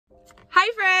Hi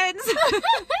friends!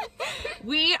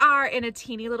 We are in a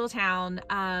teeny little town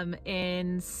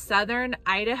in southern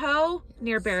Idaho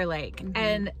near Bear Lake,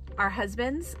 and our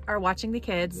husbands are watching the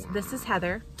kids. Yeah. This is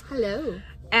Heather. Hello.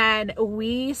 And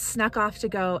we snuck off to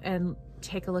go and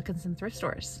take a look in some thrift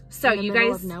stores. So in the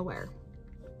middle of nowhere.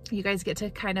 You guys get to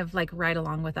kind of like ride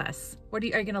along with us. What are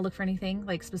you gonna look for anything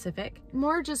like specific?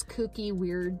 More just kooky,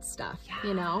 weird stuff. Yeah.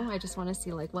 You know, I just want to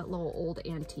see like what little old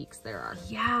antiques there are.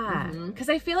 Yeah, because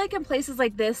I feel like in places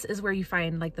like this is where you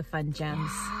find like the fun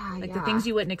gems, like the things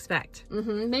you wouldn't expect.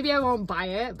 Maybe I won't buy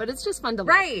it, but it's just fun to look.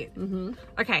 Right.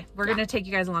 Okay, we're gonna take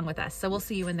you guys along with us, so we'll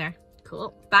see you in there.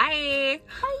 Cool. Bye.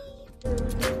 Bye.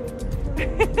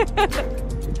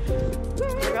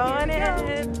 We're going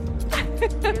in.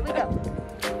 Here we go.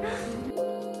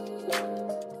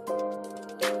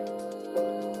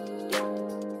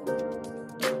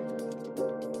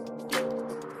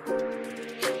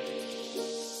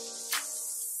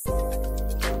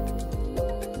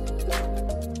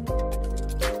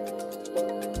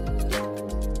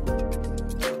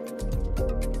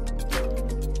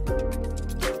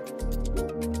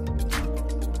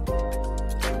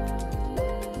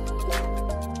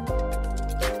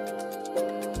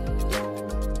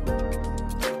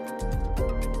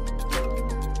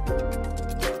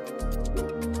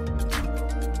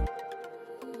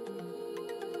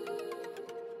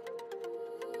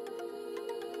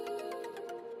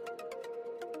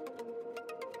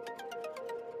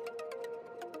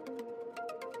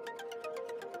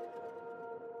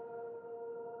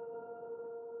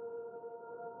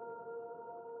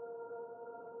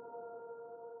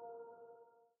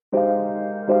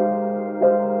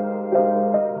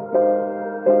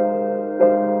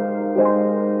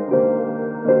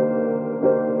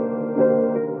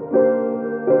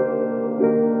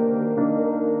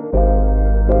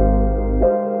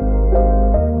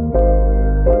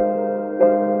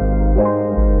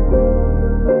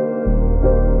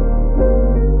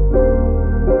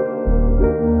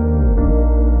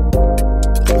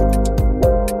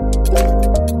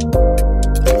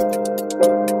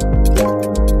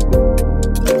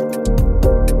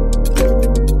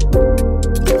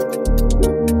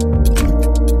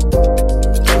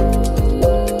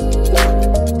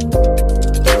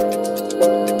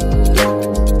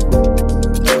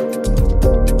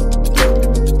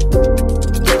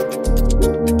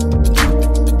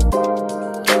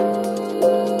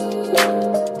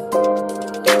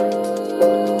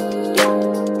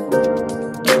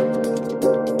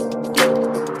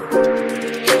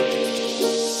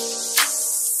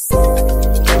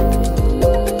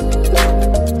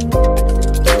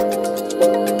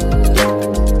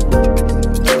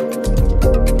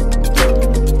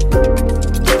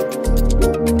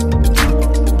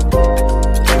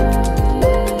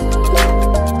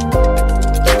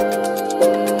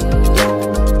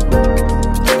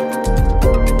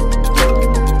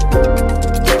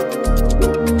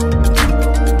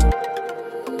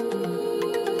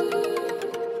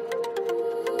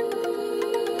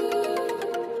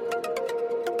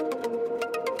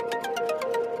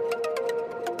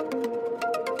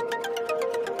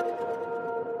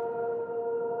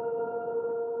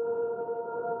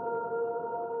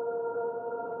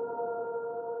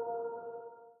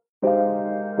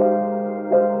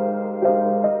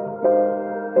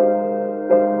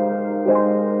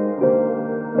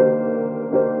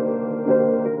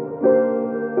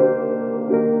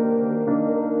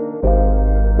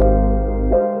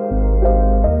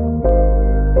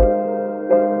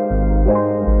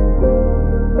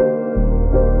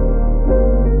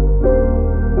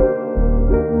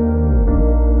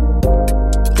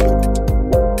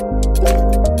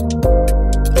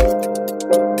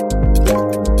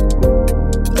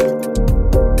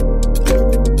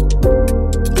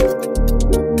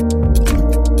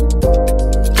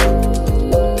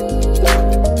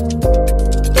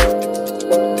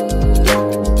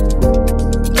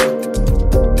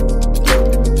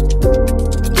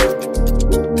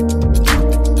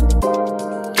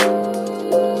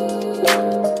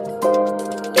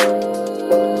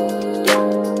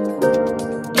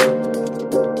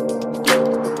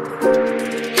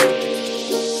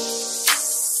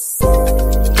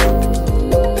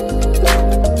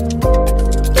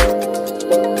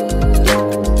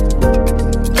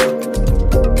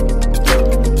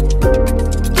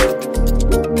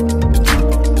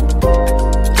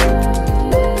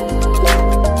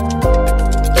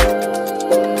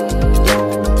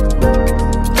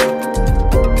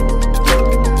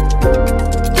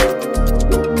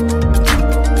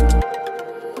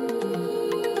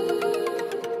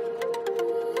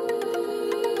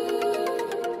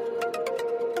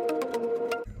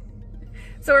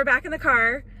 So we're back in the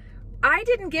car. I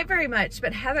didn't get very much,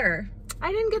 but Heather.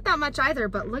 I didn't get that much either,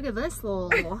 but look at this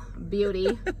little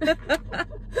beauty.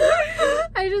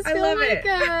 I just feel like,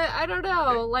 I don't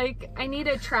know, like I need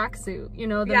a tracksuit, you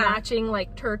know, the matching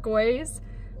like turquoise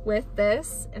with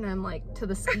this, and I'm like to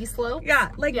the ski slope.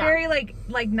 Like very like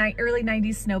early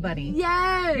 90s snow bunny.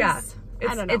 Yes. Yeah.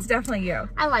 I don't know. It's definitely you.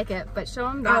 I like it, but show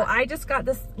them that. Oh, I just got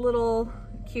this little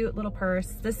cute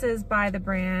purse. This is by the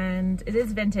brand, it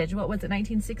is vintage. What was it,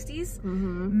 1960s?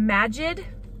 Magid.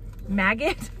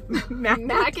 Maggot.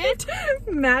 Maggot.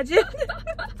 Magid.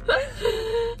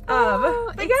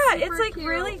 Oh, but yeah, it's like cute.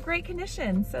 really great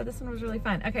condition. So this one was really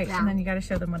fun. Okay, and then you got to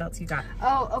show them what else you got.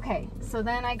 Oh, okay. So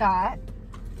then I got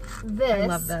this. I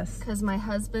love this because my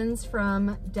husband's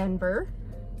from Denver.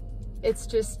 It's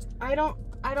just I don't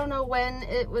know when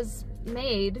it was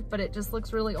made, but it just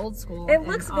looks really old school. It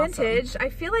looks vintage. I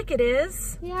feel like it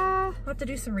is. Yeah. I'll have to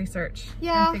do some research.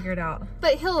 Yeah. And figure it out.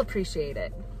 But he'll appreciate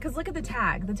it. Because look at the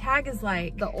tag. The tag is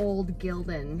like the old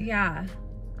Gildan. Yeah.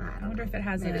 I wonder if it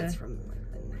has it's from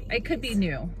like the 90s. It could be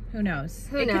new. Who knows?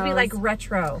 Who it knows? could be like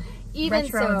retro. Even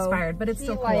retro so, inspired, but it's he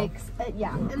still cool. likes it,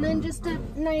 yeah. And then just a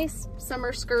nice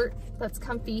summer skirt that's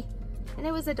comfy. And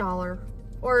it was $1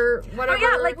 or whatever. Oh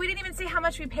yeah, like we didn't even see how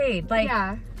much we paid. Like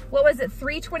what was it,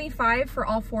 $3.25 for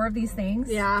all 4 of these things?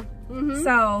 Yeah.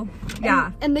 So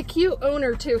yeah. And the cute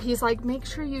owner too, he's like, make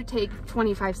sure you take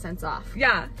 25 cents off.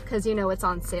 Yeah. Because you know it's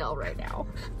on sale right now.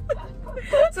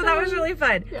 So that was really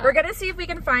fun. Yeah. We're gonna see if we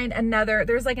can find another,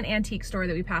 there's like an antique store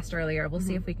that we passed earlier. We'll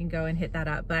see if we can go and hit that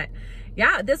up. But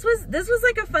yeah, this was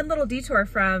like a fun little detour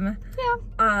from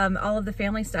all of the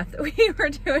family stuff that we were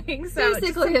doing. So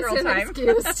basically it's an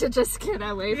excuse to just get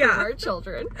away from our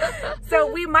children. So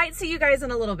we might see you guys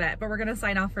in a little bit, but we're gonna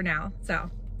sign off for now.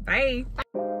 So bye.